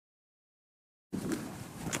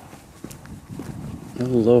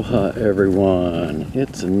Aloha everyone.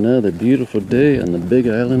 It's another beautiful day on the big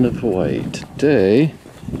island of Hawaii. Today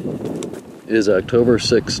is October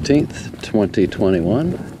 16th,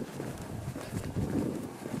 2021.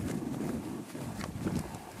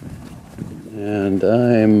 And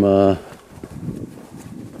I'm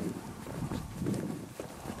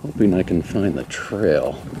hoping I can find the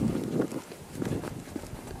trail.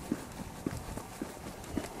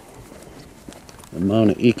 The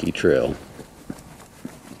Mauna Iki Trail.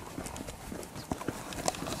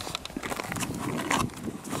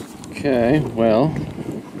 Okay, well,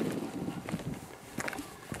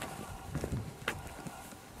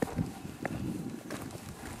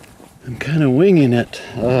 I'm kind of winging it.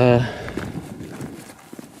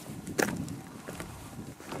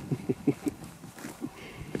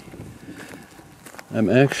 I'm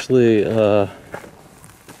actually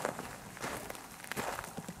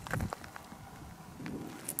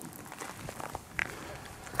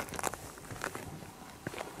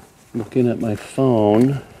looking at my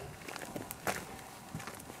phone,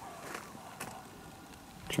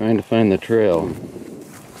 trying to find the trail.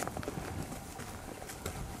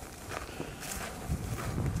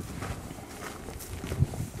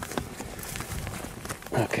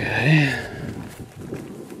 Okay.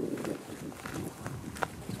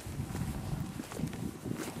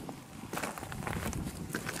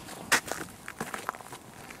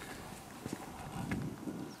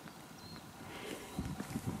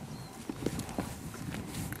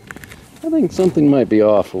 I think something might be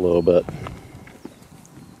off a little bit.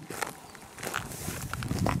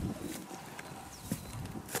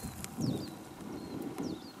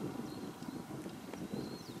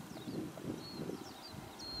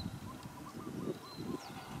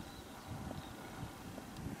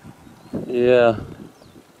 Yeah.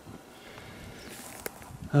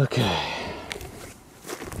 Okay.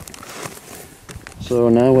 So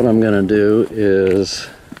now what I'm going to do is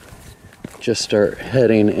just start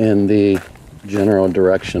heading in the general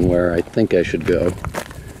direction where I think I should go.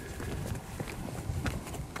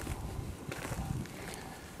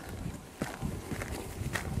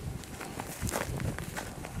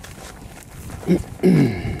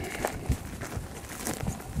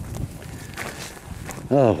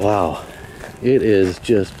 Oh wow, it is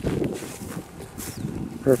just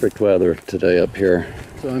perfect weather today up here.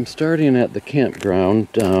 So I'm starting at the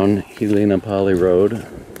campground down Hilinapali Road,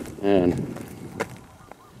 and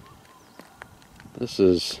this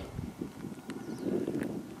is,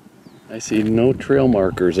 I see no trail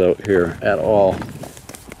markers out here at all.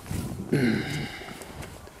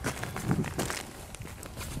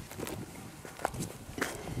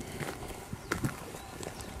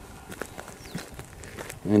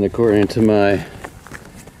 And according to my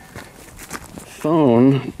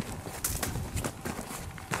phone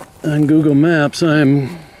on Google Maps,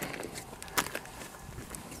 I'm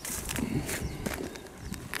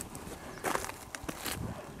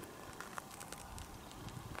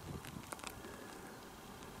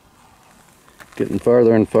getting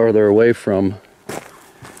farther and farther away from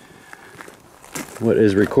what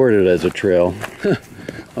is recorded as a trail.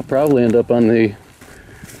 I'll probably end up on the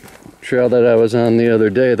trail that I was on the other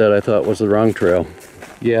day that I thought was the wrong trail.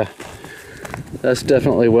 Yeah, that's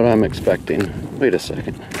definitely what I'm expecting. Wait a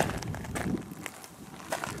second.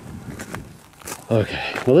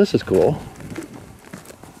 Okay, well this is cool.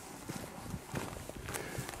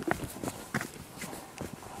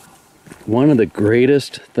 One of the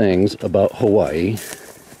greatest things about Hawaii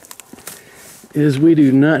is we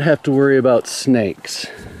do not have to worry about snakes.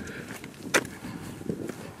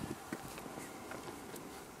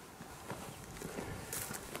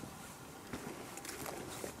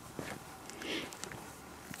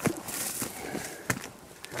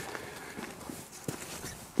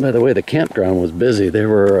 By the way, the campground was busy. There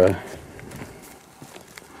were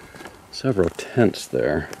several tents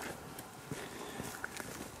there.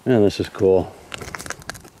 Man, this is cool.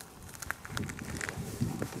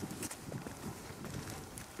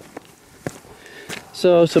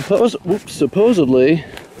 So supposedly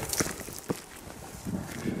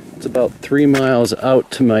it's about 3 miles out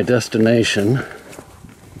to my destination.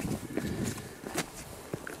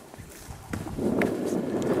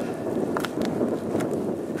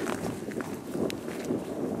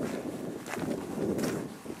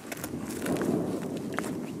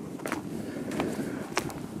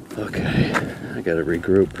 Okay, I gotta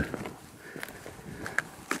regroup.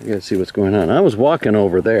 I gotta see what's going on. I was walking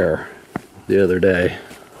over there the other day.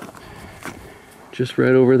 Just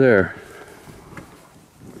right over there.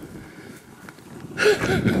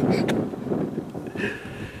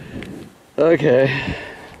 Okay.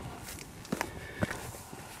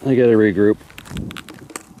 I gotta regroup.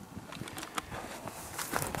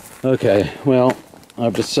 Okay, well,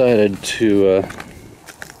 I've decided to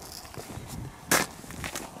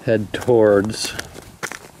head towards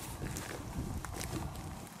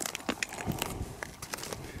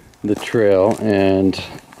the trail, and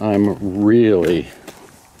I'm really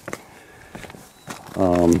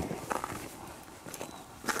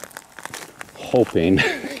hoping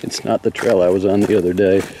it's not the trail I was on the other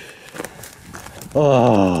day.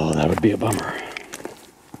 Oh, that would be a bummer.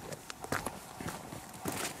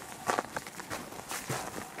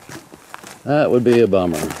 That would be a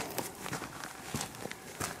bummer.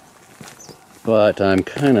 But I'm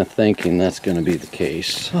kind of thinking that's going to be the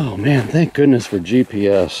case. Oh man, thank goodness for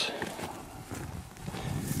GPS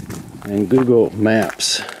and Google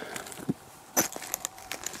Maps.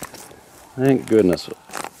 Thank goodness.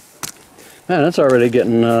 Man, it's already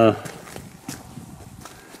getting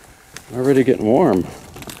warm.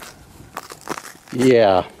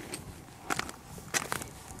 Yeah.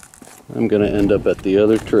 I'm gonna end up at the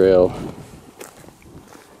other trail.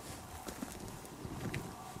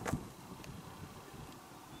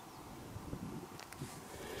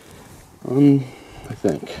 I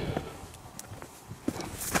think.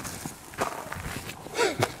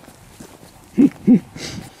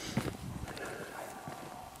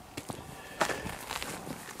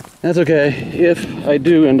 That's okay. If I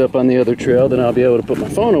do end up on the other trail, then I'll be able to put my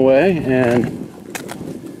phone away and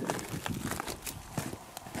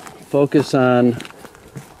focus on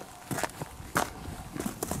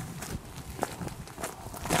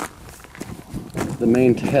the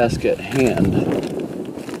main task at hand.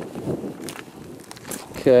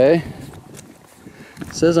 Okay.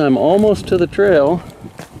 It says I'm almost to the trail.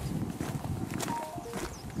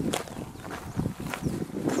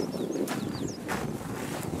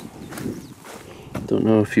 Don't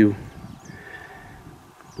know if you...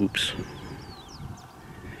 Oops.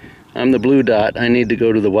 I'm the blue dot. I need to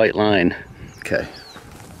go to the white line. Okay.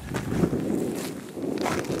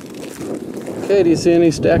 Okay, do you see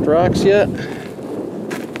any stacked rocks yet?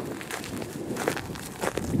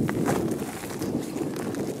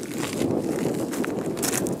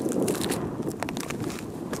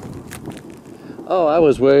 Oh, I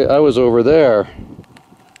was over there.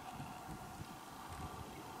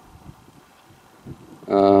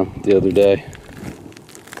 The other day.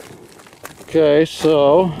 Okay,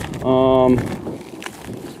 so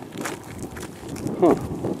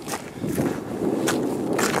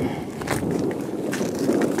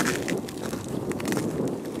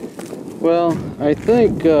well, I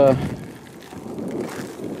think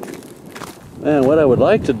man, what I would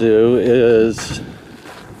like to do is,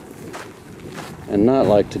 and not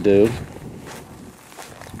like to do,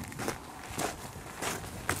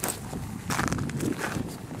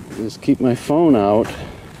 is keep my phone out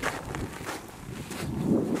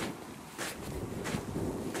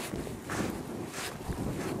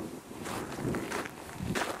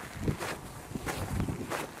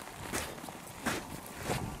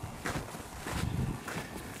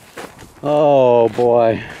oh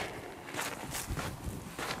boy.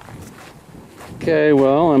 Okay,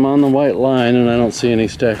 well, I'm on the white line and I don't see any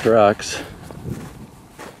stacked rocks.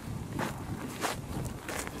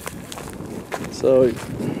 So it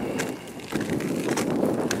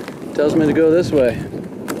tells me to go this way.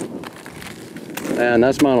 Man,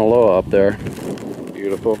 that's Mauna Loa up there.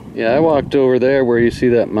 Beautiful. Yeah, I walked over there where you see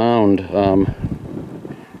that mound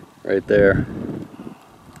right there.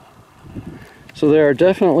 So there are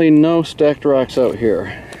definitely no stacked rocks out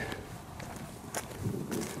here.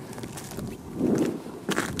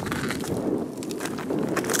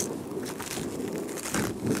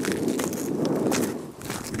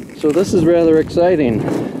 So this is rather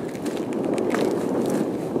exciting.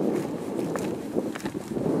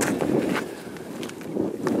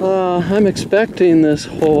 I'm expecting this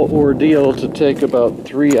whole ordeal to take about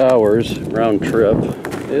 3 hours round trip.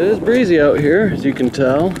 It is breezy out here, as you can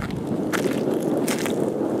tell.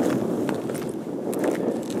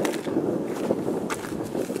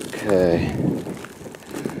 Okay.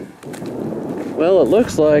 Well, it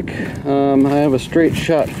looks like I have a straight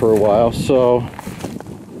shot for a while, so I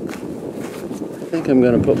think I'm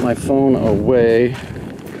going to put my phone away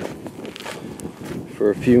for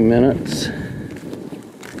a few minutes.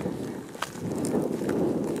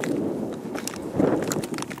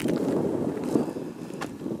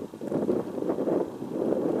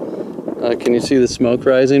 Can you see the smoke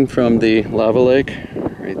rising from the lava lake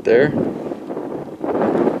right there?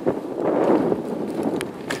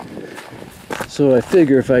 So I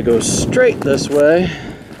figure if I go straight this way,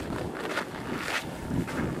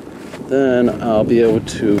 then I'll be able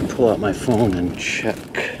to pull out my phone and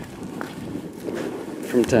check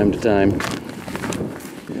from time to time.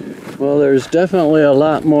 Well, there's definitely a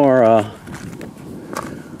lot more up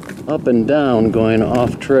and down going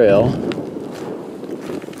off trail.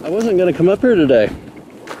 I wasn't going to come up here today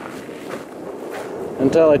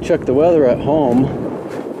until I checked the weather at home,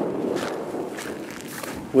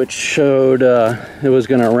 which showed it was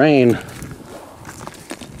going to rain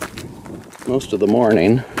most of the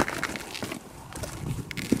morning.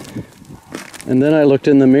 And then I looked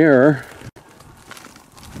in the mirror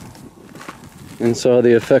and saw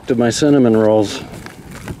the effect of my cinnamon rolls.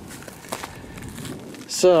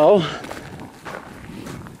 So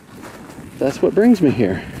that's what brings me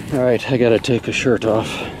here. All right, I gotta take a shirt off.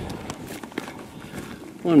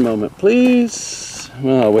 One moment, please.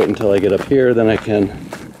 Well, I'll wait until I get up here, then I can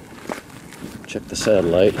check the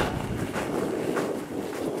satellite.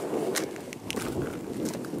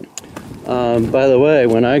 By the way,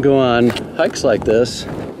 when I go on hikes like this,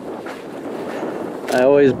 I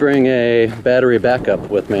always bring a battery backup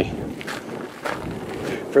with me.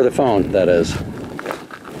 For the phone, that is.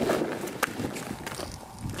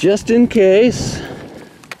 Just in case.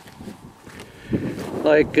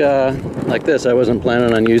 Like this, I wasn't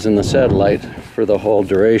planning on using the satellite for the whole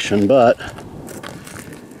duration, but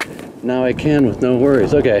now I can with no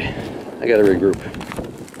worries. Okay, I gotta regroup.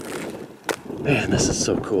 Man, this is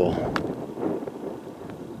so cool.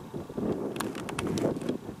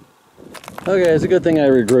 Okay, it's a good thing I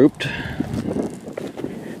regrouped,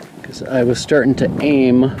 because I was starting to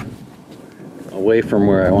aim away from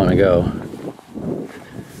where I want to go.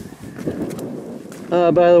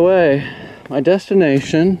 By the way, my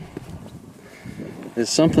destination is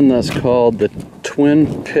something that's called the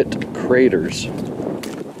Twin Pit Craters.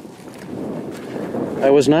 I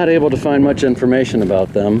was not able to find much information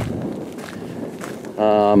about them,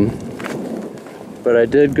 but I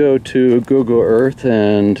did go to Google Earth,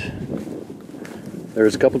 and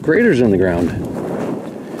there's a couple craters in the ground.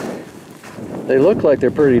 They look like they're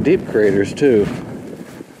pretty deep craters too.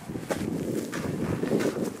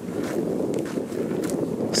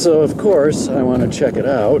 So of course I want to check it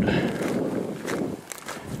out.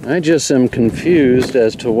 I just am confused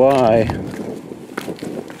as to why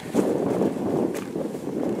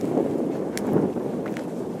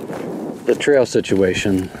the trail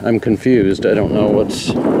situation. I'm confused. I don't know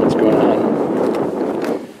what's going on.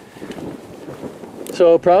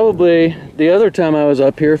 So probably the other time I was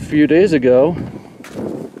up here a few days ago,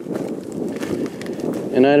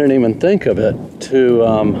 and I didn't even think of it, to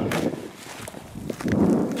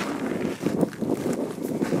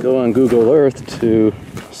go on Google Earth to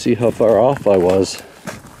see how far off I was.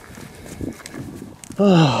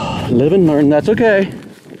 Oh, live and learn, that's okay.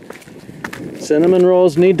 Cinnamon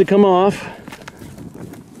rolls need to come off.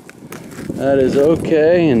 That is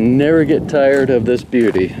okay, and never get tired of this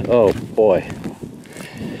beauty. Oh boy.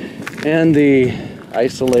 And the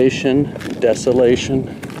isolation,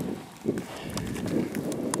 desolation.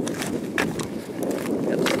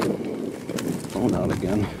 Get the phone out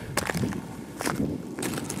again.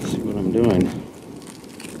 Let's see what I'm doing.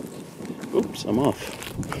 Oops, I'm off.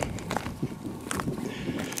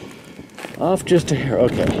 Off just a hair.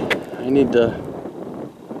 Okay, I need to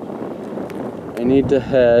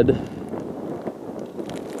head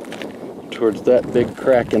towards that big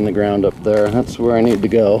crack in the ground up there. That's where I need to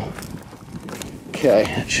go. Okay,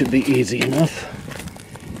 that should be easy enough.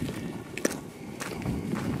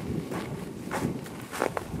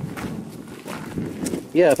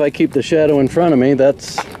 Yeah, if I keep the shadow in front of me,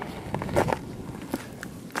 that's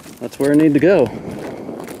where I need to go.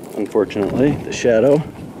 Unfortunately, the shadow.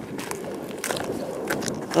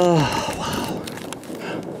 Oh,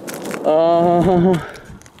 wow.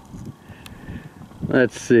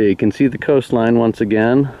 Let's see, you can see the coastline once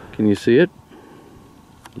again. Can you see it?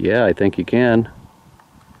 Yeah, I think you can.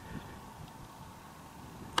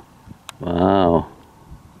 Wow.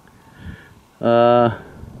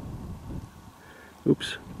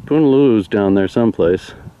 Oops. Punaloo's down there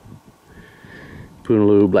someplace.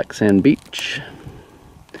 Punaloo, Black Sand Beach.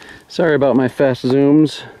 Sorry about my fast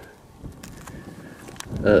zooms.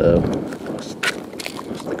 Uh-oh. What's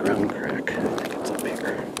the ground crack? I think it's up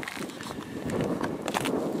here.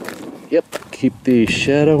 Yep, keep the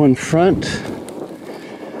shadow in front.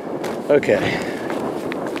 Okay.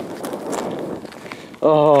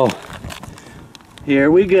 Oh,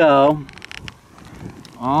 here we go.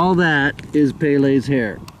 All that is Pele's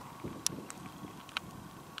hair.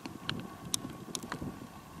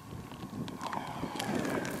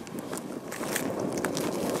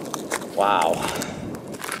 Wow.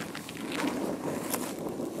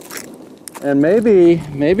 And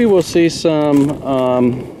maybe we'll see some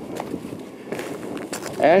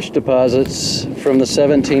ash deposits from the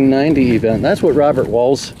 1790 event. That's what Robert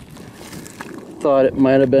Walls thought it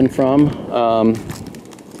might have been from.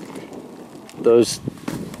 Those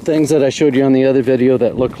things that I showed you on the other video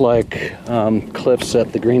that look like cliffs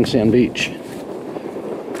at the green sand beach.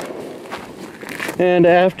 And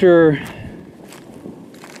after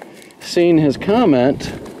seeing his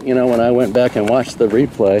comment, you know, when I went back and watched the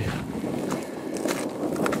replay,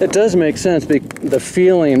 it does make sense. The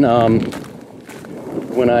feeling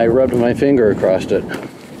when I rubbed my finger across it,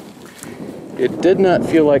 it did not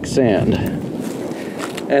feel like sand.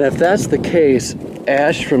 And if that's the case,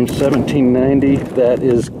 ash from 1790, that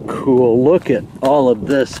is cool. Look at all of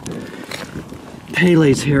this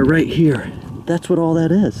Pele's hair right here. That's what all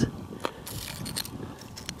that is.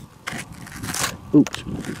 Oops.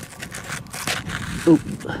 Oop.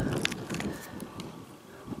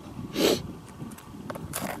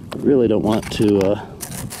 Really don't want to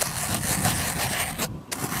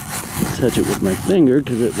touch it with my finger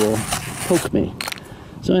because it will poke me.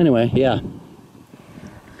 So anyway, yeah.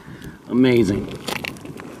 Amazing.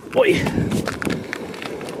 Boy.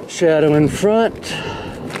 Shadow in front.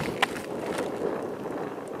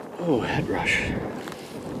 Oh, head rush.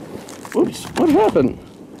 Oops, what happened?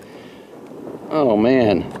 Oh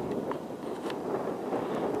man.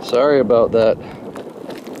 Sorry about that.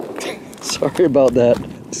 Sorry about that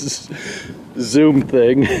zoom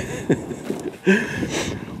thing.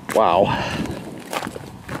 Wow.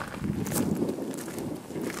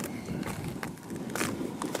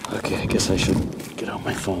 Okay, I guess I should get out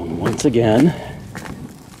my phone once again.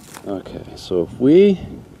 Okay, so if we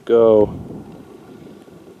go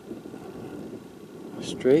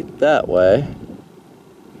straight that way,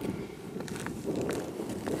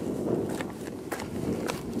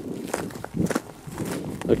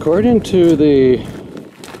 according to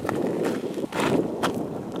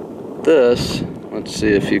this, let's see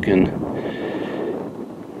if you can,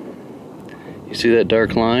 you see that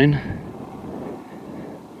dark line?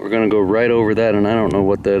 We're gonna go right over that, and I don't know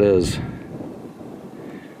what that is.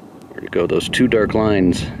 We're gonna go those two dark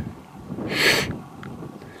lines.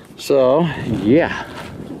 So, yeah.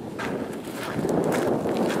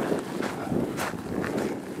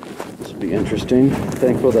 This will be interesting.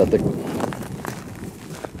 Thankful that the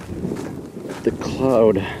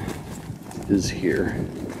cloud is here.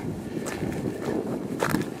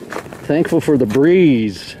 Thankful for the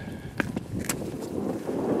breeze.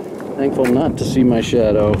 Thankful not to see my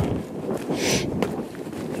shadow.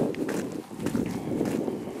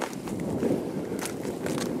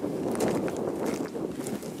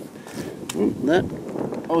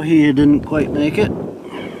 He didn't quite make it.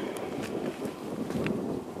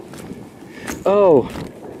 Oh,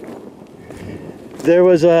 there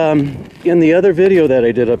was in the other video that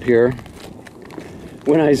I did up here,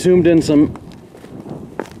 when I zoomed in some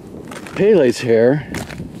Pele's hair,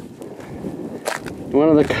 one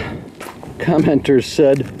of the commenters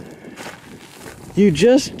said,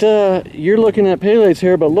 you're looking at Pele's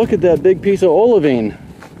hair, but look at that big piece of olivine.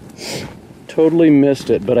 Totally missed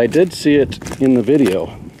it, but I did see it in the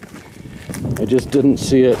video. I just didn't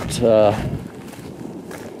see it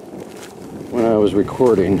when I was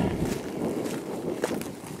recording.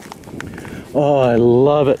 Oh, I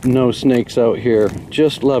love it. No snakes out here.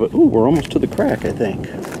 Just love it. Ooh, we're almost to the crack, I think.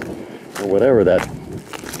 Or whatever that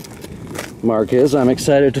mark is. I'm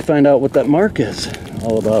excited to find out what that mark is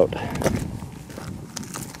all about.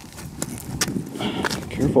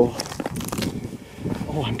 Careful.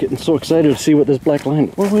 Oh, I'm getting so excited to see what this black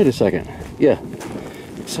line... Oh, wait a second. Yeah.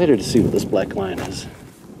 Excited to see what this black line is.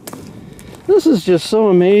 This is just so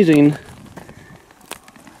amazing,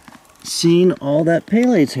 seeing all that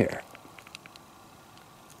Pele's hair.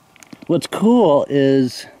 What's cool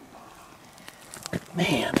is,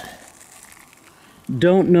 man,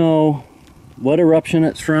 don't know what eruption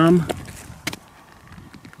it's from.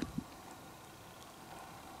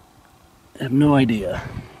 I have no idea,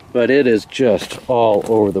 but it is just all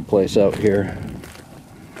over the place out here.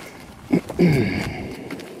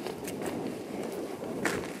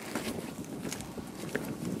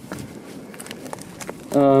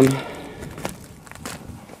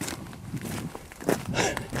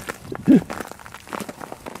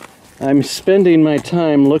 I'm spending my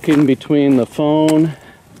time looking between the phone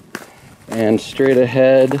and straight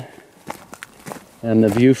ahead and the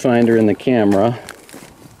viewfinder in the camera.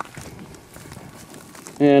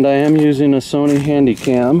 And I am using a Sony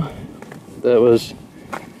Handycam that was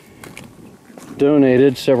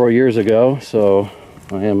donated several years ago, so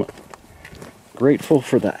I am grateful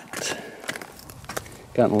for that.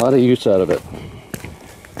 Gotten a lot of use out of it.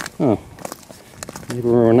 Oh, maybe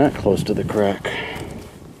we're not close to the crack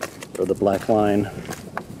or the black line.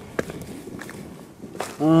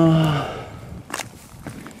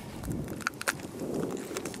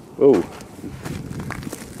 Oh,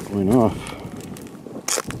 going off.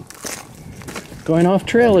 Going off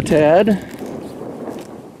trail a tad.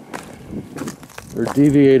 Or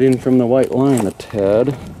deviating from the white line a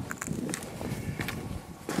tad.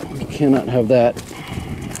 We cannot have that.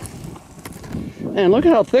 And look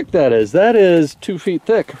at how thick that is. That is 2 feet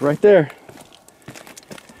thick right there.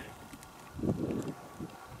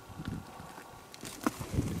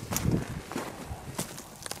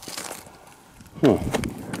 Huh.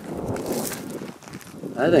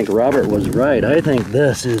 I think Robert was right. I think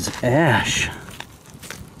this is ash.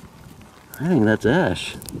 I think that's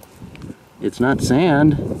ash. It's not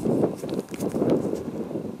sand.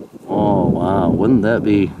 Oh wow, wouldn't that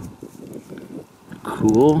be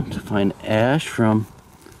cool to find ash from...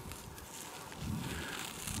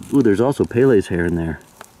 Ooh, there's also Pele's hair in there.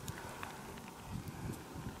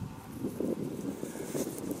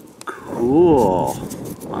 Cool.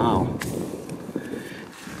 Wow.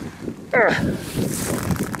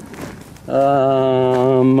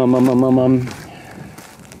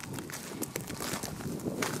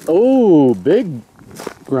 Oh, big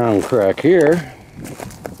ground crack here.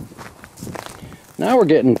 Now we're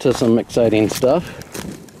getting to some exciting stuff.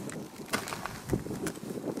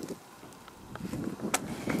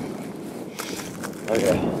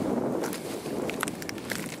 Okay.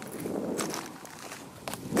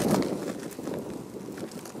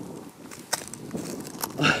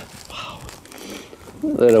 Wow.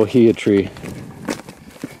 That ohia tree.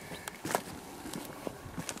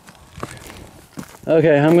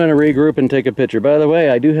 Okay, I'm going to regroup and take a picture. By the way,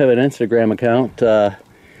 I do have an Instagram account. The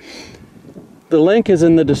link is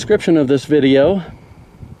in the description of this video,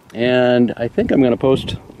 and I think I'm going to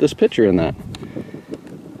post this picture in that.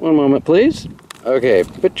 One moment, please. Okay,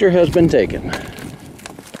 picture has been taken.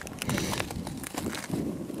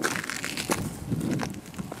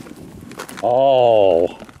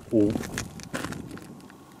 Oh,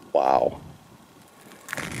 wow.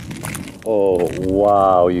 Oh,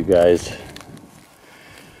 wow, you guys.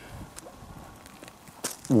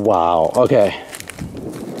 Wow, okay.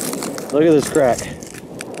 Look at this crack.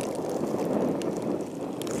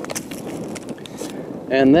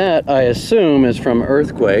 And that, I assume, is from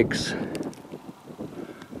earthquakes.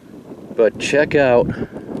 But check out,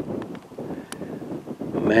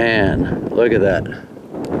 man, look at that.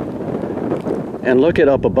 And look at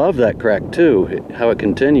up above that crack too, how it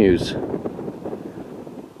continues.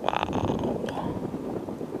 Wow.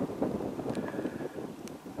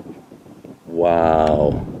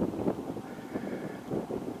 Wow.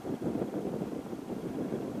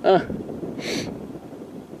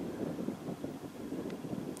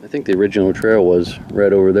 I think the original trail was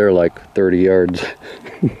right over there, like 30 yards.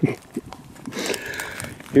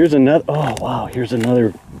 Here's another, oh wow, here's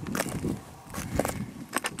another.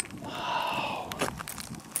 Wow.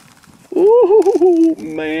 Ooh,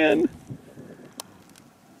 man.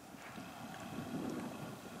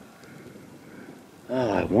 Oh,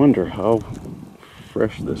 I wonder how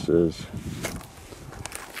fresh this is.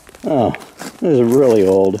 Oh, this is really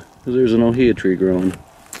old. There's an ohia tree growing.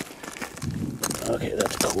 Okay,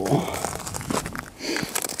 that's cool.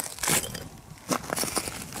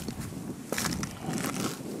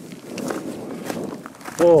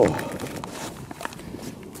 Oh,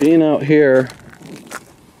 being out here,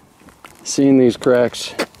 seeing these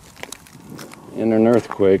cracks in an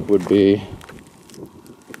earthquake would be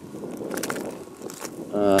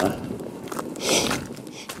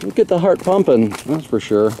would get the heart pumping, that's for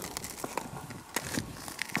sure.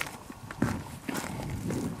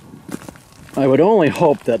 I would only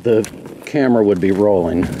hope that the camera would be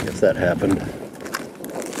rolling if that happened.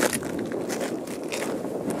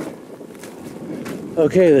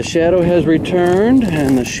 Okay, the shadow has returned,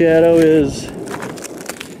 and the shadow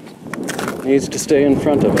needs to stay in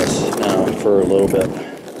front of us now for a little bit.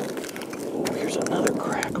 Oh, here's another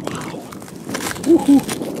crack. Wow.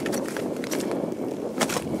 Woohoo.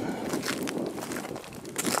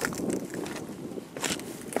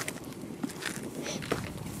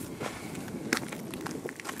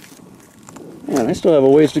 Man, I still have a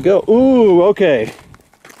ways to go. Ooh, okay.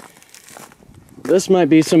 This might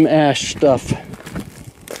be some ash stuff.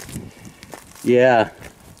 Yeah.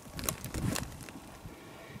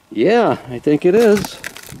 Yeah, I think it is.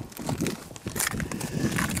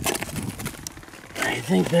 I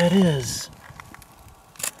think that is.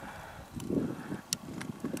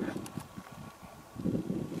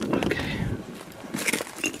 Okay.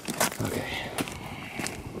 Okay.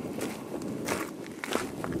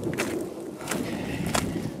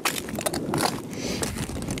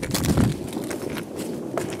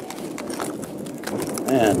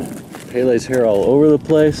 Man, Pele's hair all over the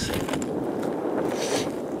place.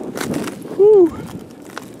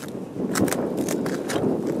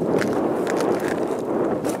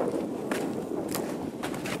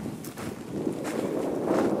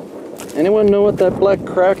 Anyone know what that black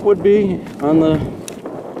crack would be on the...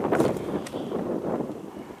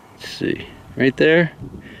 Let's see, right there?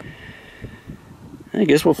 I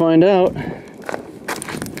guess we'll find out.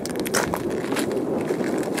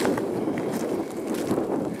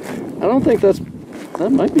 I don't think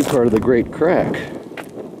that might be part of the Great Crack.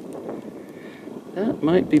 That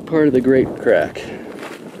might be part of the Great Crack.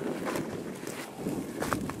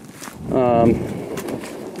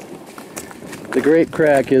 The Great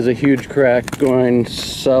Crack is a huge crack going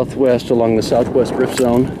southwest along the southwest rift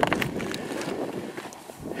zone.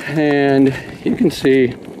 And you can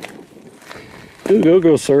see, do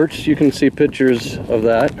Google search, you can see pictures of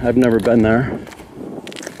that. I've never been there.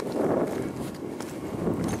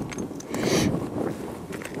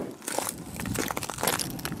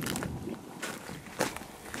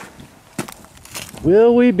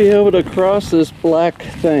 Will we be able to cross this black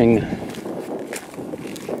thing?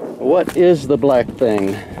 What is the black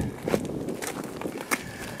thing?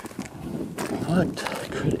 What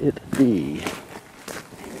could it be?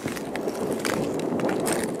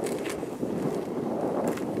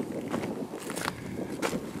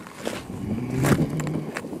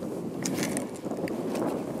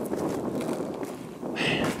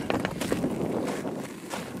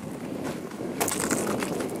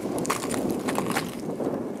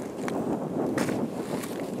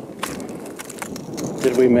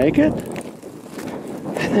 Did we make it?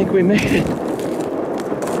 I think we made it.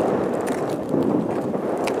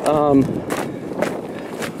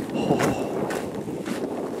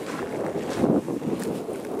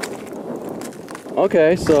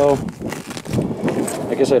 Okay, so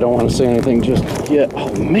I guess I don't want to say anything just yet.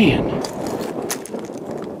 Oh man.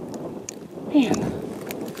 Man.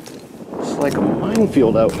 It's like a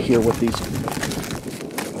minefield out here with these.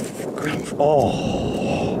 Oh.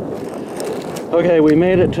 Okay, we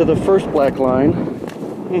made it to the first black line.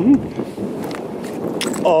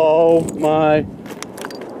 Oh my.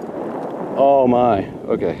 Oh my.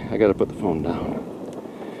 Okay, I gotta put the phone down.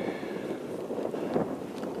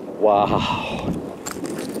 Wow.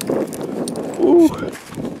 Ooh.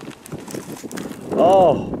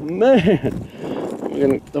 Oh man. I'm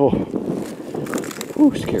gonna. Oh.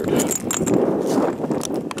 Ooh, scared.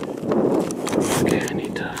 Okay, I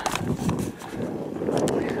need to.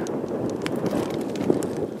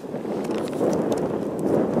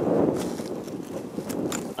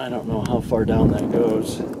 I don't know how far down that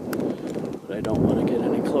goes, but I don't want to get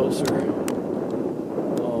any closer.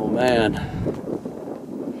 Oh man.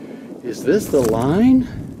 Is this the line?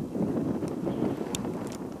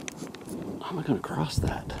 How am I going to cross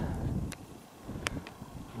that?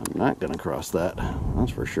 I'm not going to cross that,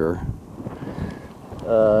 that's for sure.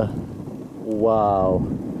 Wow.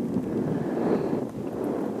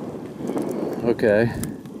 Okay.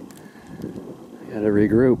 I gotta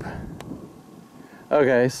regroup.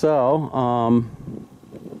 Okay, so,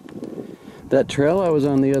 that trail I was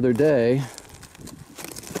on the other day,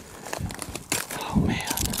 oh man,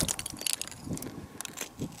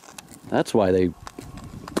 that's why they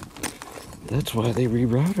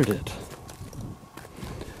rerouted it.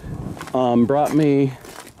 Brought me,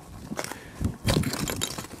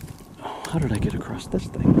 oh, how did I get across this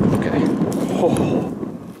thing? Okay. Oh.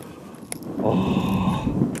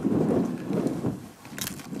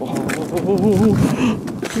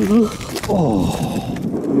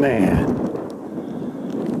 Oh man.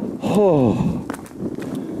 Oh.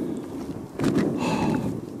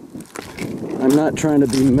 I'm not trying to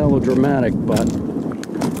be melodramatic, but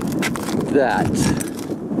that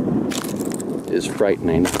is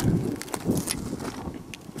frightening.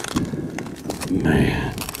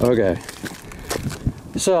 Man. Okay.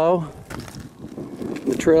 So,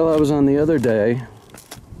 the trail I was on the other day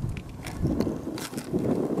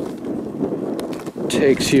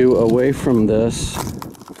takes you away from this,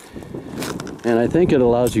 and I think it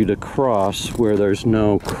allows you to cross where there's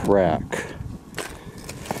no crack.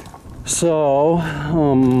 So, I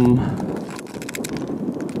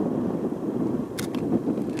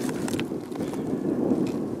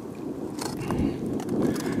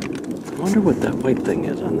wonder what that white thing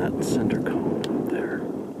is on that center cone up there.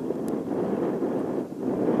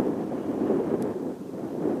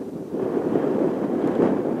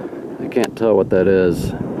 I can't tell what that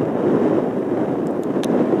is.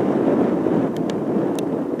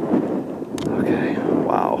 Okay,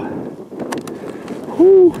 wow.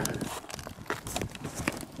 Whew.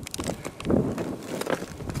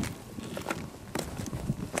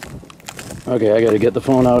 Okay, I gotta get the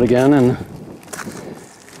phone out again and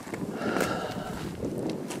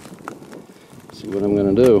see what I'm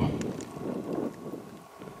gonna do.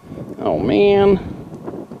 Oh man.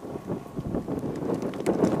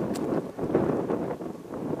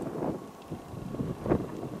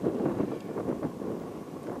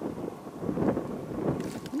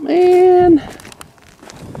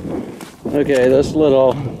 Okay, this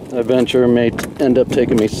little adventure may end up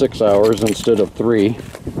taking me 6 hours instead of 3.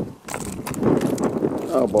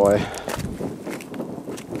 Oh boy.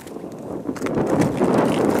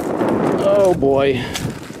 Oh boy.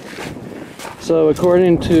 So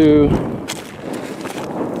according to...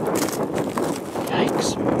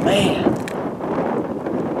 Yikes, man.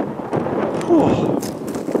 Whew.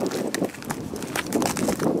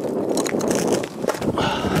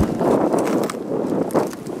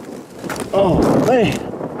 Oh man.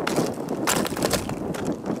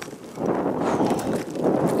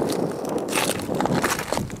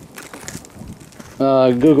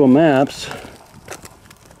 Google Maps.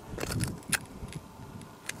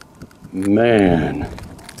 Man.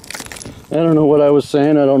 I don't know what I was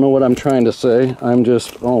saying. I don't know what I'm trying to say. I'm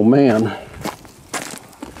just, oh man.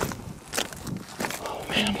 Oh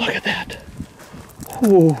man, look at that.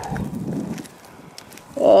 Whew.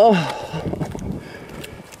 Oh.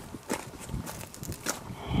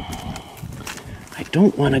 I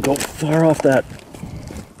don't want to go far off that.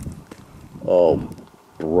 Oh,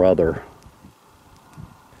 brother.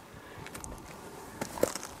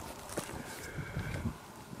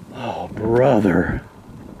 Oh, brother.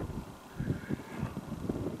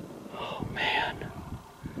 Oh, man.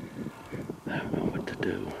 I don't know what to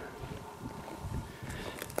do.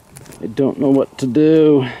 I don't know what to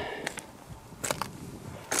do.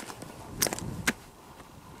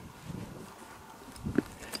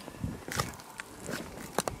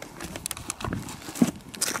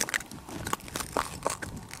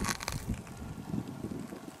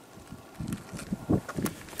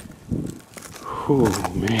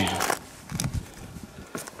 Oh man.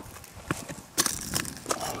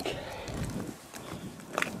 Okay.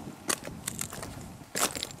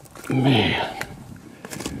 Man.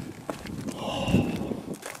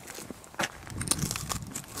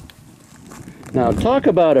 Now talk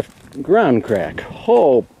about a ground crack.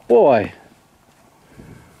 Oh boy.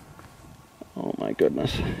 Oh my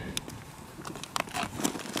goodness.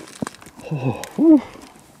 Oh, whew.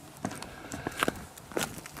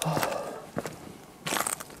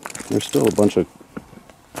 There's still a bunch of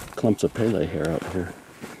clumps of Pele hair out here.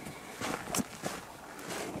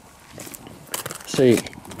 See,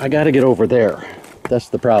 I gotta get over there. That's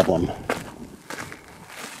the problem.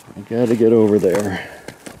 I gotta get over there.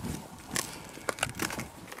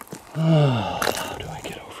 Oh, how do I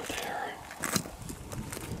get over there?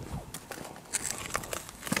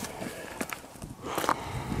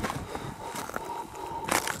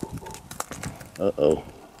 Uh-oh.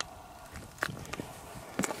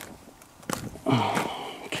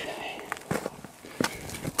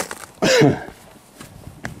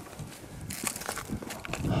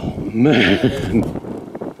 Man.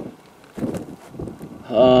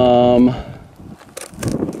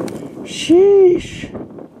 Sheesh.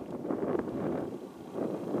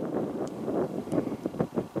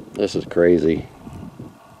 This is crazy.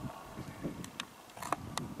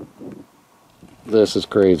 This is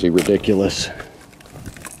crazy, ridiculous.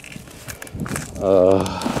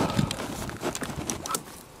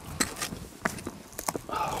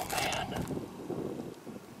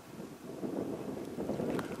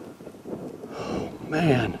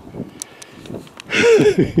 Man.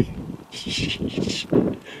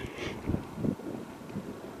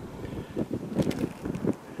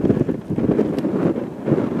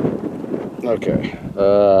 Okay.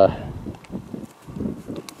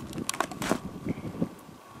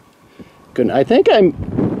 Good. I think I'm.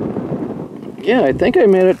 Yeah, I think I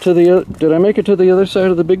made it to the. Did I make it to the other side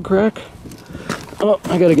of the big crack? Oh,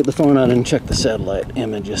 I gotta get the phone out and check the satellite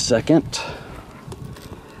image a second.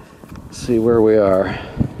 See where we are.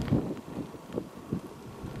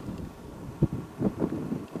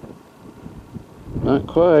 Not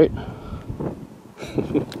quite.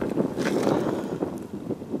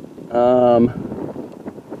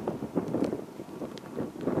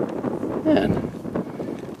 Man,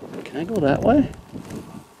 can I go that way?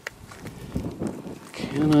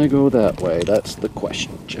 Can I go that way? That's the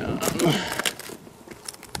question, John.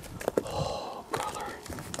 Oh, brother.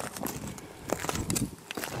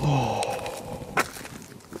 Oh.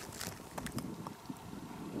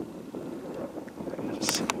 I gotta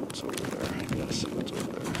see what's over there. I gotta see what's over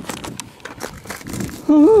there.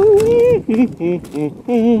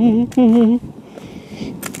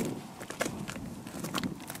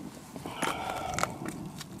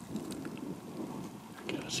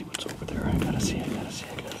 See what's over there. I gotta see.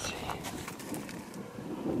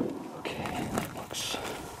 Okay, that looks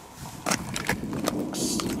like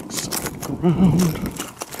ground.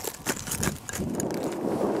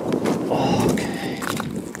 Okay.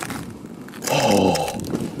 Oh,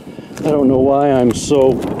 I don't know why I'm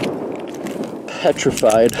so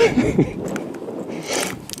petrified.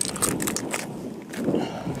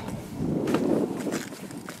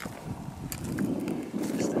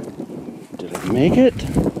 Did I make it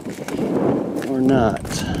or not?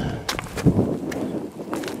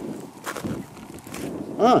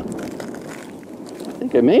 Huh. I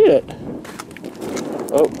think I made it.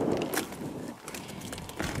 Oh.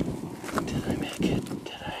 Did I make it?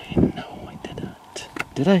 Did I? No, I did not.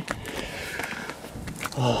 Did I?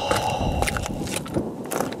 Oh.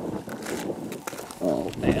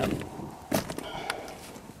 Oh, man.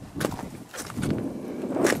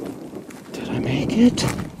 Did I make it?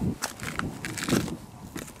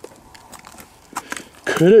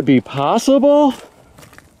 Could it be possible?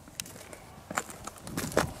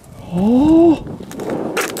 Oh.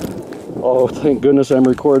 Oh, thank goodness I'm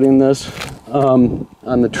recording this on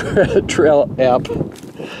the trail app.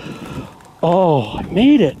 Oh, I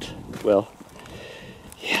made it. Well,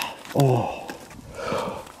 yeah. Oh.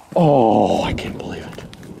 Oh, I can't believe it.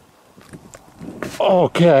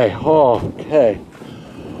 Okay. Okay.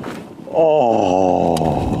 Oh.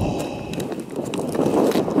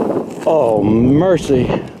 Oh, mercy.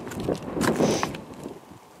 I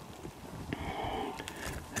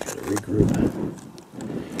gotta regroup.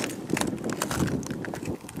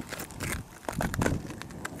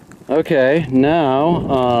 Okay,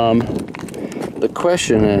 now the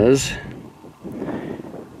question is,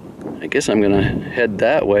 I guess I'm gonna head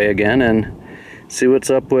that way again and see what's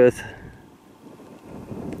up with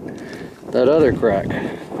that other crack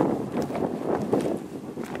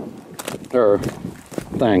or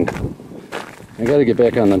thing. I gotta get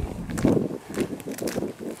back on the.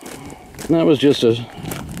 That was just a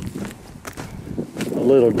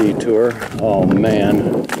little detour. Oh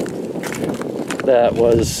man. That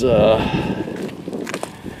was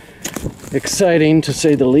exciting to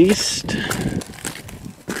say the least.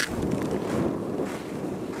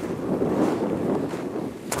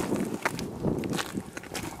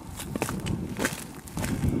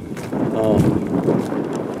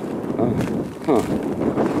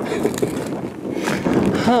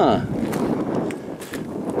 Huh.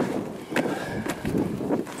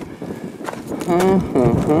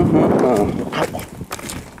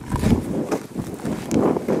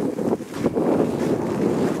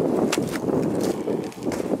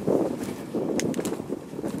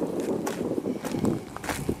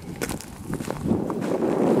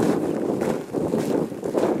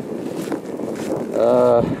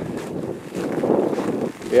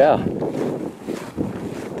 Yeah, I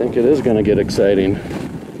think it is going to get exciting.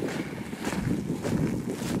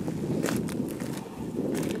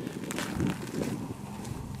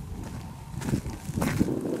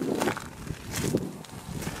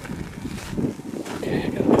 Okay, I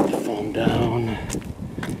gotta put the phone down.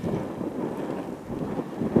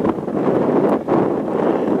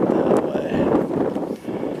 That way.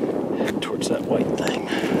 Head towards that white thing.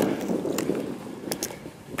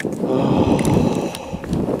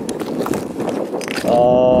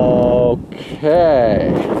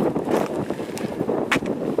 Okay.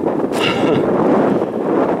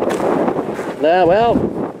 Now, well,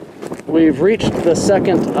 we've reached the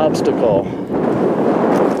second obstacle.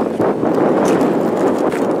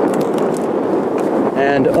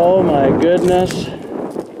 And oh my goodness.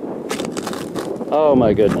 Oh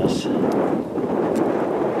my goodness.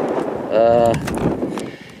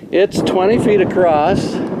 It's 20 feet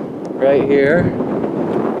across right here.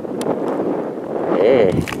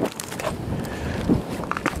 Hey.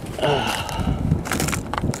 I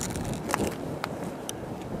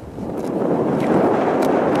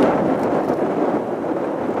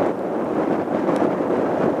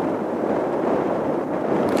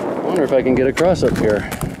wonder if I can get across up here.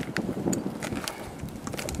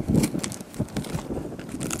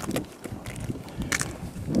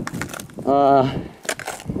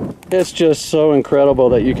 It's just so incredible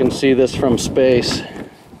that you can see this from space.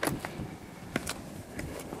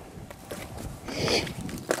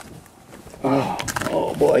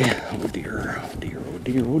 Oh boy, oh dear, oh dear, oh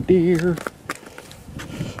dear, oh dear.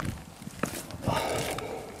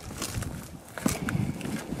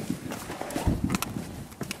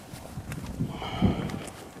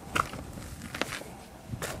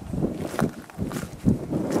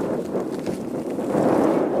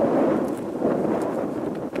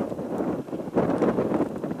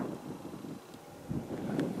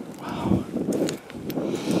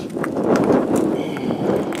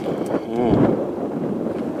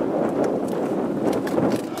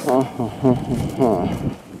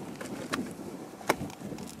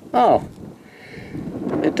 Oh,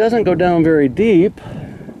 it doesn't go down very deep.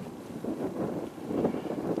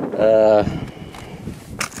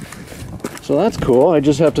 So So that's cool. I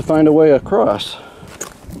just have to find a way across.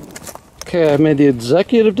 Okay, I've made the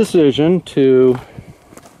executive decision to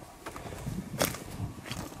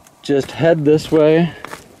just head this way.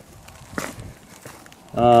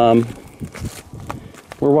 We're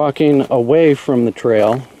walking away from the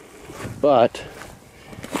trail, but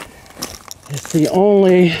it's the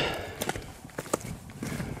only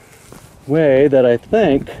way that I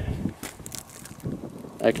think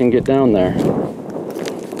I can get down there.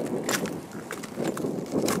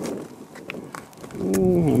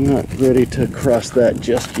 Ooh, I'm not ready to cross that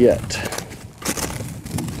just yet.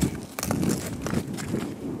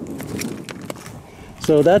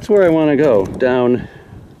 So that's where I want to go, down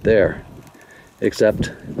there,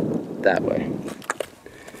 except that way.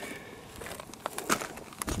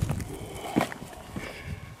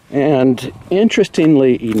 And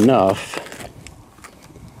interestingly enough,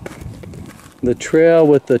 the trail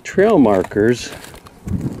with the trail markers,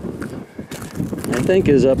 I think,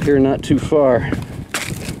 is up here not too far.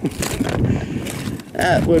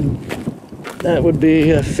 That would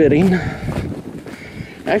be fitting.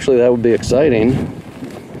 Actually, that would be exciting.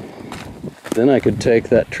 Then I could take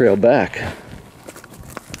that trail back.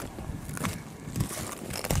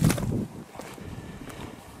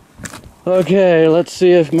 Okay, let's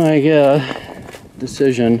see if my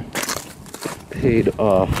decision paid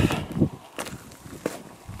off.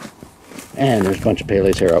 And there's a bunch of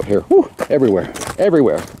Pele's hair out here. Woo! Everywhere.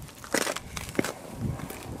 Everywhere.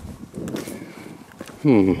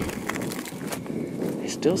 They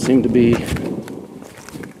still seem to be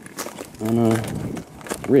on a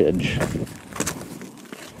ridge.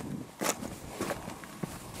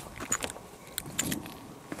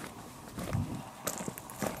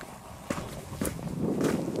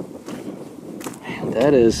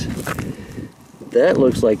 That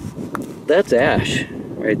looks like, that's ash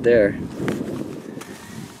right there.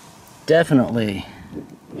 Definitely,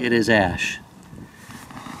 it is ash.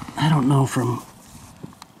 I don't know from,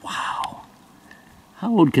 wow.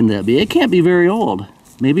 How old can that be? It can't be very old.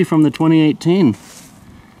 Maybe from the 2018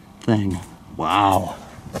 thing. Wow.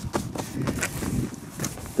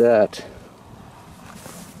 That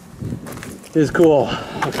is cool.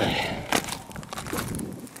 Okay.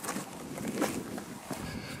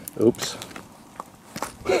 Oops.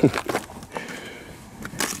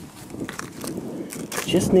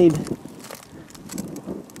 Just need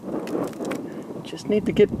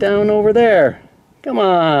to get down over there. Come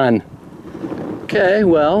on. Okay,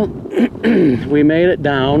 well, we made it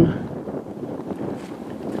down.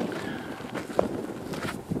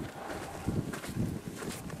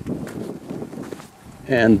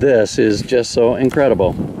 And this is just so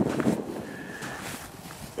incredible.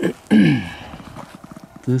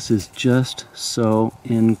 This is just so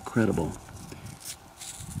incredible.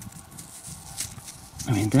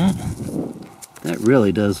 I mean, that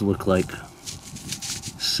really does look like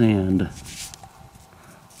sand.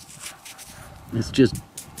 It's just,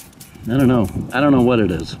 I don't know what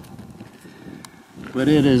it is, but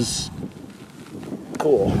it is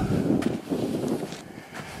cool.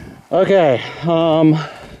 Okay, look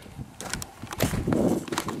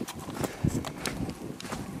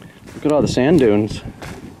at all the sand dunes.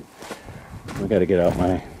 I gotta get out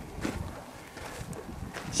my...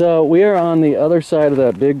 So we are on the other side of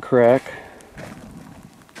that big crack.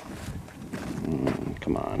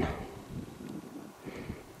 Come on.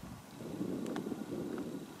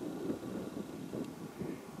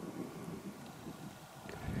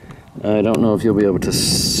 I don't know if you'll be able to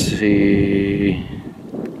see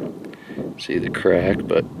the crack,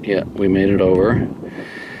 but yeah, we made it over.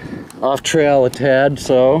 Off trail a tad,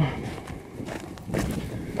 so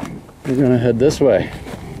we're gonna head this way.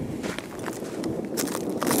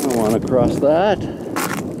 I want to cross that.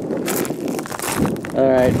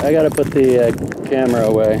 All right, I gotta put the camera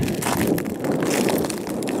away.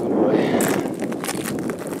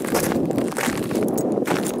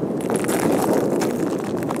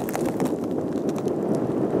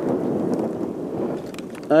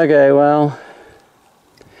 Okay, well,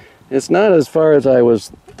 it's not as far as I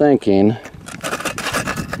was thinking.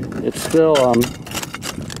 It's still,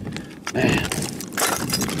 man.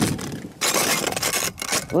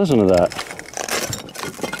 Listen to that.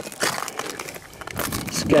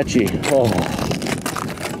 Sketchy. Oh,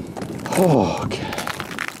 okay.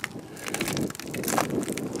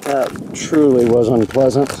 That truly was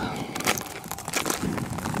unpleasant.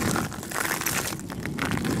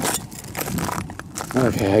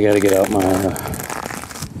 Okay, I gotta get out my,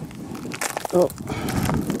 oh.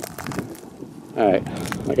 Alright,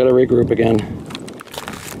 I gotta regroup again.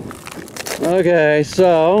 Okay,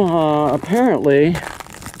 so, apparently,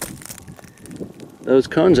 those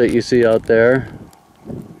cones that you see out there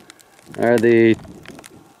are the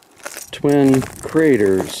twin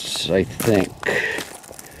craters, I think.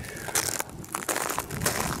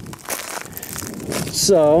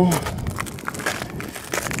 So,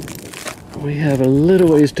 we have a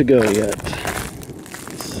little ways to go yet.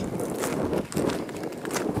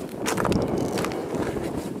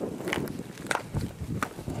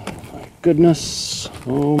 Oh my goodness.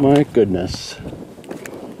 Oh my goodness.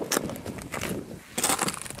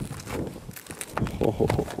 Oh.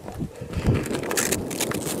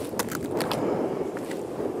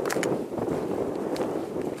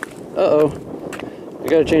 Uh-oh. I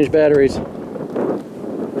gotta change batteries.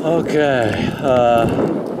 Okay.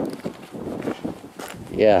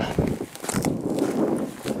 Yeah.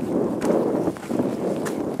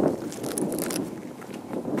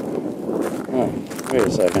 Oh, wait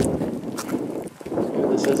a second.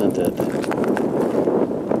 This isn't it.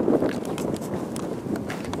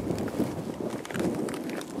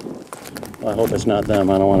 Well, I hope it's not them.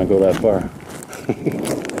 I don't want to go that far.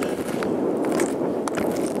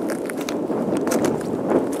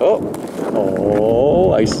 Oh!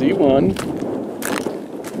 Oh, I see one.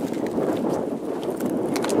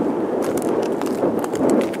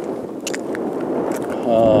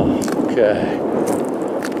 Okay.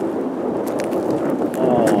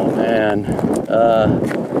 Oh man.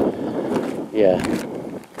 Yeah.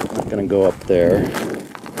 I'm not gonna go up there.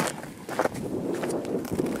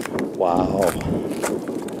 Wow.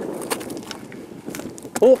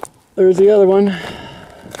 Oh, there's the other one.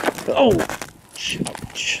 Oh,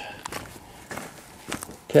 ouch.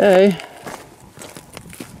 Okay.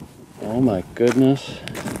 Oh my goodness.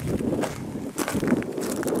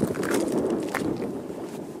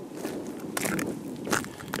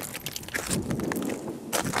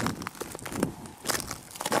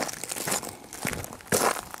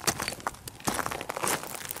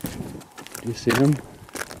 Do you see him?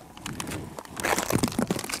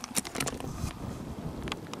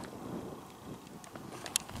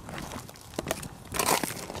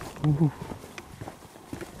 Ooh.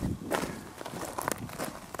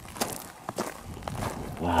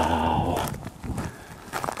 Wow.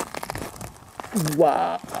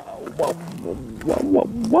 Wow. Wow.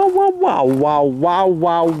 Wow. Wow. Wow. Wow.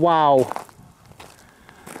 Wow. Wow.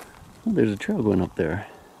 Oh, there's a trail going up there.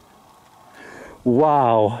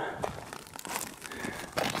 Wow.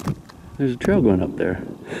 There's a trail going up there.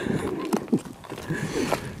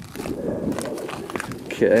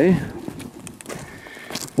 Okay.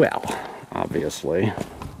 Well, obviously.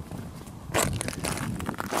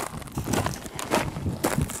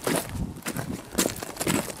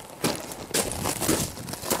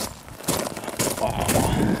 Wow.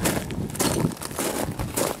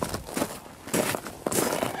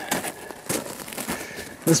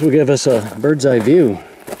 This will give us a bird's eye view,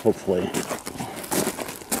 hopefully.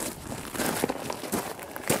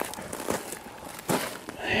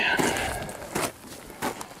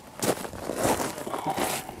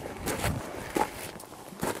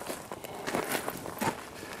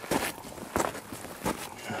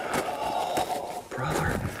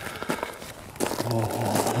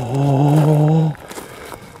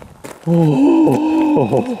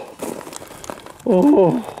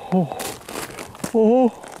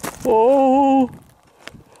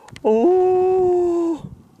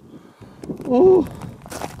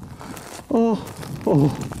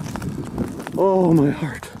 Oh, my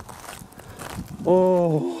heart.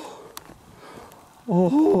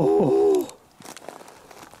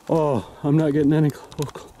 Oh, I'm not getting any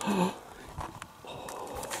close.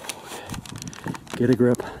 Get a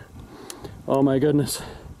grip. Oh my goodness.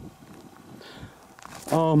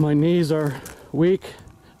 Oh, my knees are weak.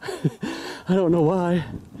 I don't know why.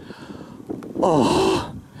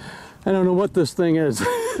 Oh, I don't know what this thing is.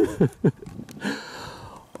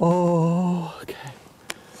 Oh, okay.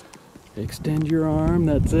 Extend your arm,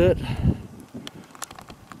 that's it.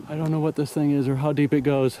 I don't know what this thing is or how deep it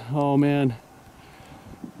goes. Oh man.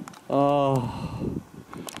 Oh.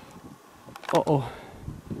 Uh-oh.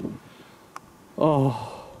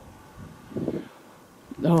 Oh.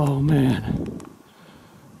 Oh man.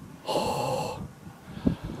 Oh.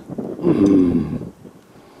 Mm.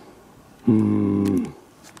 Mm.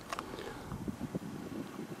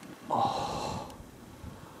 Oh.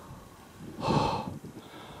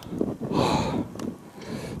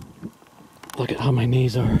 Look at how my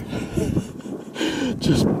knees are.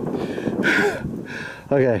 Just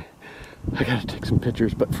okay. I gotta take some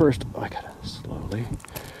pictures, but first I gotta slowly.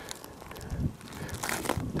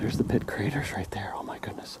 There's the pit craters right there. Oh my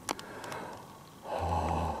goodness.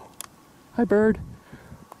 Oh. Hi, bird.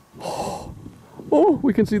 Oh. Oh,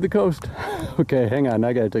 we can see the coast. Okay, hang on,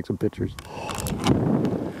 I gotta take some pictures.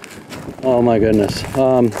 Oh my goodness.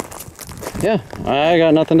 Yeah, I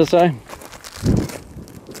got nothing to say.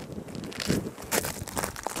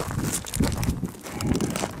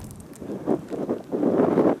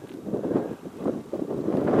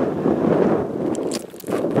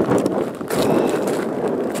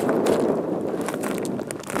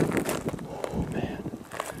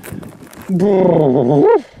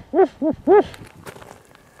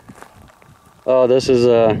 Oh, this is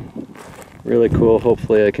really cool.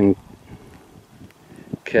 Hopefully I can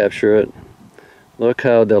capture it. Look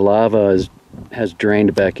how the lava has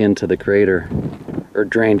drained back into the crater, or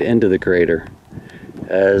drained into the crater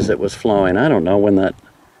as it was flowing. I don't know when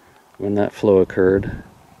that flow occurred.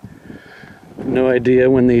 No idea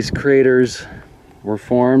when these craters were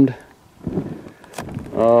formed.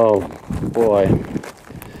 Oh boy.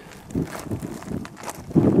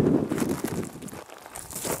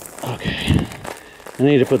 Okay, I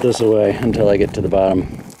need to put this away until I get to the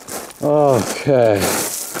bottom. Okay,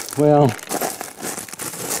 well,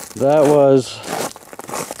 that was,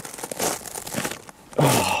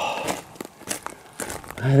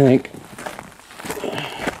 I think,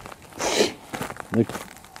 the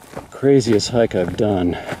craziest hike I've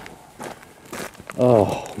done.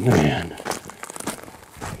 Oh man.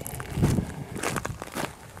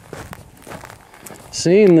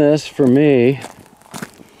 Seeing this for me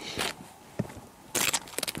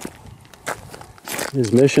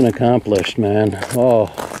is mission accomplished, man. Oh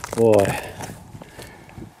boy.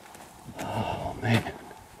 Oh man.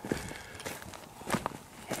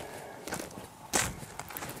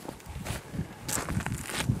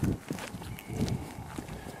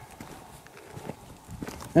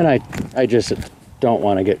 And I just don't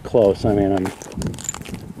want to get close. I mean,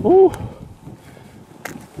 whew.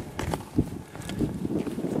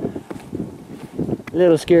 A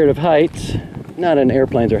little scared of heights, not in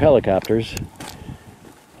airplanes or helicopters.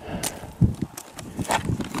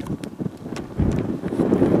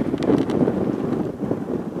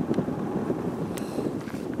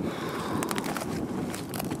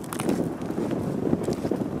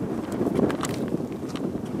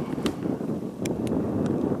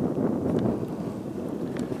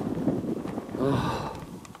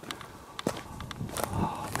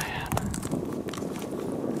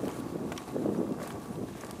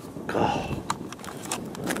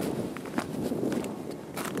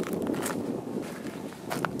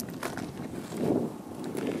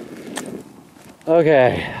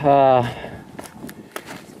 Okay,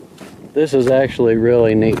 this is actually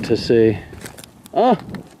really neat to see. Oh,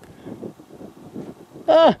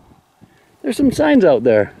 there's some signs out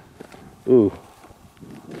there. Ooh,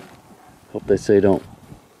 hope they say don't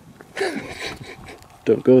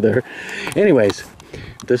go there. Anyways,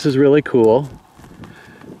 this is really cool.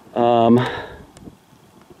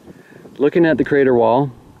 Looking at the crater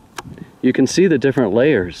wall, you can see the different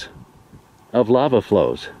layers of lava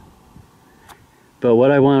flows. But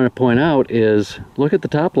what I want to point out is, look at the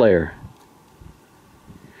top layer.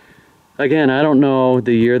 Again, I don't know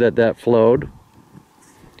the year that flowed,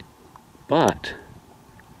 but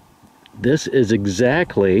this is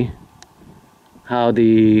exactly how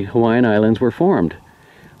the Hawaiian Islands were formed.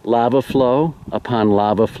 Lava flow upon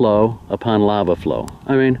lava flow upon lava flow.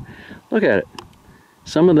 I mean, look at it.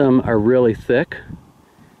 Some of them are really thick,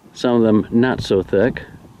 some of them not so thick.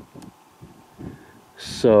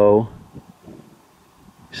 So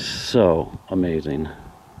amazing.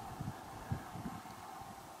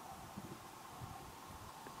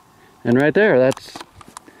 And right there, that's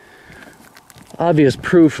obvious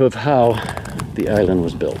proof of how the island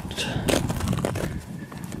was built.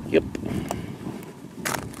 Yep.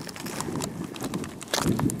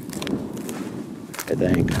 I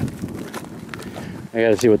think. I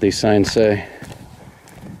gotta see what these signs say.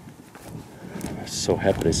 I'm so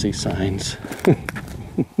happy to see signs.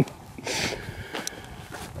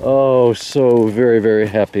 Oh, so very, very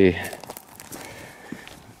happy.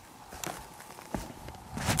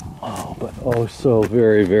 Oh, but oh, so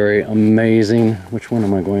very, very amazing. Which one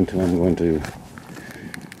am I going to? I'm going to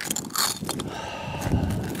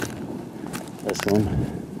this one.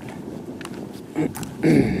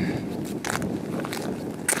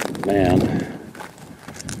 Man.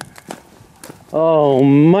 Oh,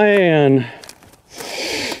 man.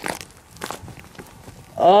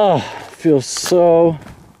 Oh, feels so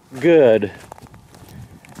good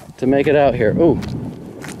to make it out here. Ooh.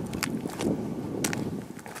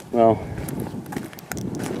 Well,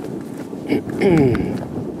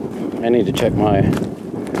 I need to check my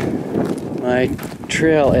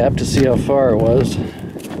trail app to see how far it was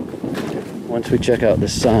once we check out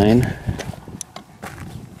this sign.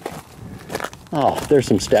 there's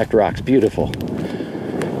some stacked rocks. Beautiful.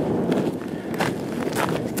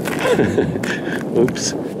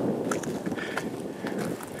 Oops.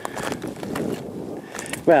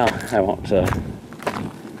 Well, I won't show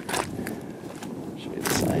you the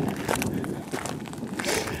sign.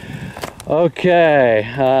 Okay.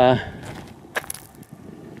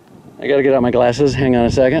 I gotta get out my glasses. Hang on a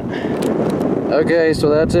second. Okay, so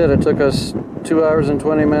that's it. It took us 2 hours and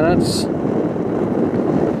 20 minutes.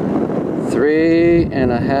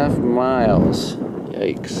 3.5 miles.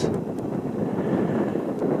 Yikes.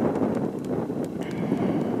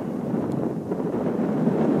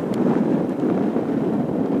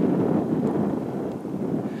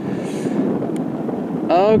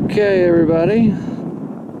 Okay, everybody.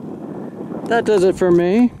 That does it for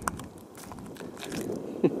me.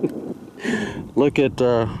 Look at,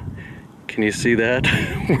 can you see that?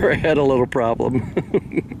 Where I had a little problem.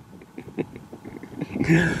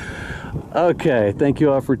 Okay, thank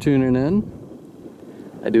you all for tuning in.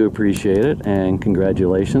 I do appreciate it, and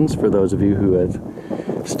congratulations for those of you who have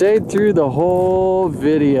stayed through the whole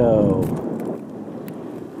video.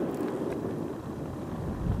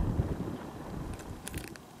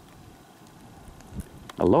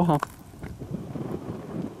 Aloha.